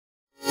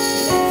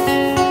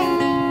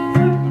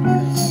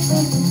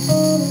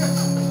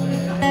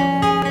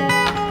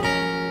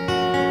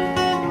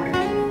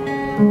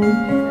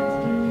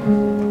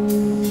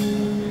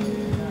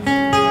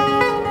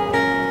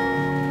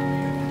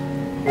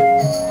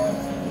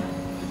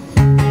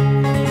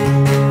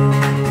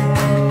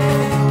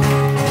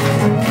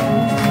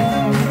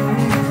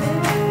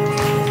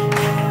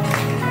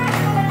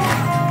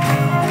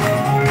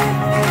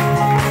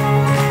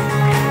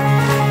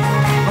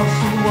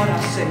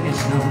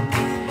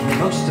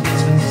Most of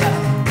it's been said.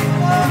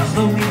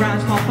 Slowly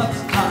rhymes pop up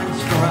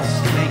sometimes for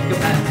us to make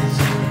amends.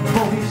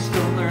 Boys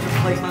don't learn to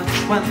play much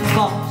when the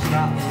balls are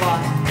out of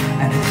fun,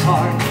 and it's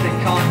hard to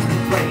think on the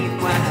brain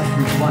when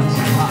everyone's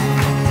in line.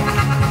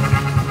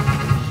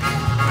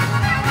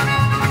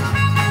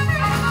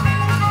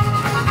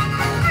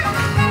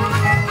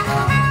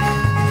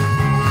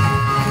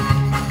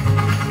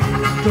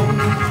 Don't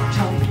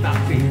tell me about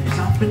fears,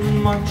 I've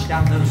been marched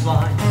down those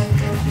lines,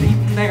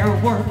 leaving their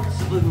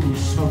words of blue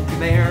smoke in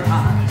their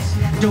eyes.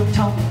 Don't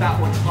tell me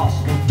about what's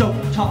possible,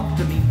 don't talk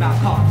to me about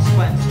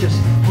consequence. Just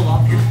pull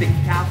off your big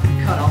cap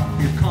and cut off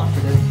your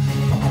confidence.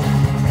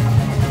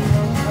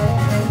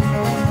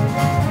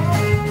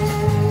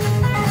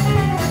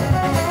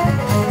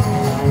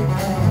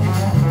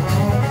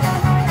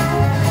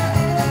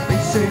 They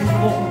say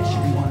war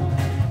should be won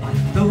by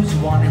those who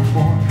want it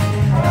more.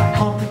 That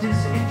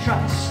confidence in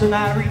trust and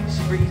that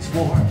reason breeds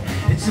war.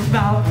 It's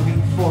about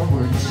moving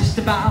forward, it's just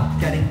about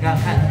getting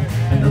ahead,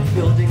 and the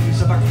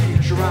buildings of our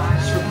future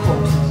rise from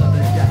corpses of the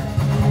dead.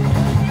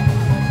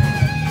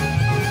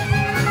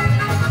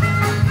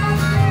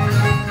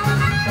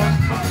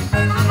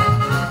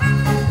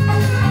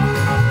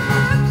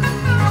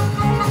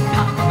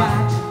 Pack my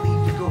bags and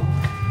leave to go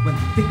when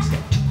things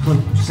get too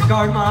close. I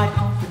guard my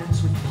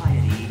confidence with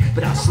piety,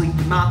 but I sleep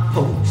in my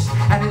post.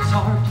 And it's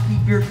hard to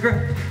keep your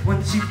grip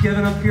once you've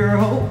given up your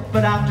hope.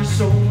 But after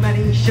so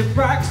many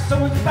shipwrecks,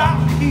 someone's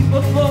bound to keep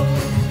afloat.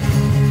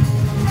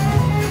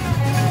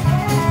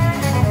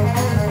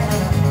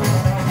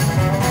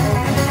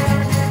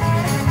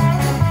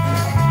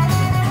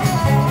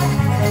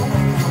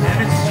 And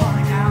it's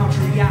time now to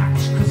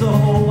react, cause the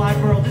whole wide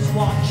world is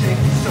watching.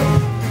 So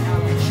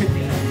now it should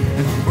be,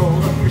 and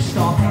roll up your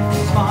stockings.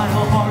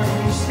 Smile harder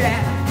when you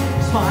stand,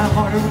 smile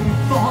harder when you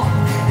fall,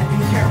 and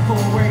be careful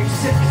where you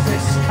sit, cause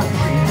this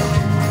country is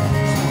too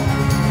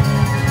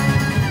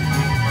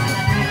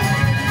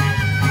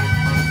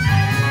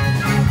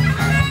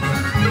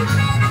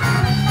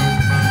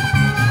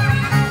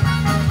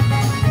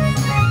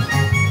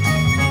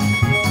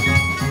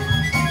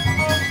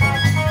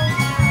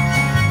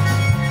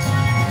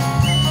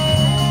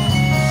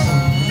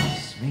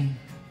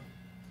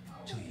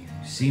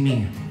see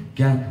me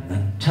again, and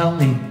then tell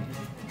me,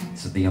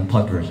 this is the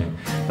unplugged version,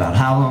 about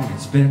how long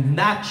it's been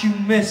that you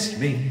missed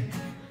me.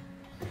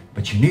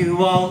 But you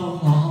knew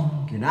all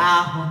along, and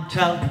I won't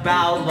tell you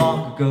about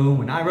long ago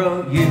when I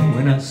wrote you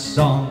in a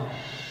song.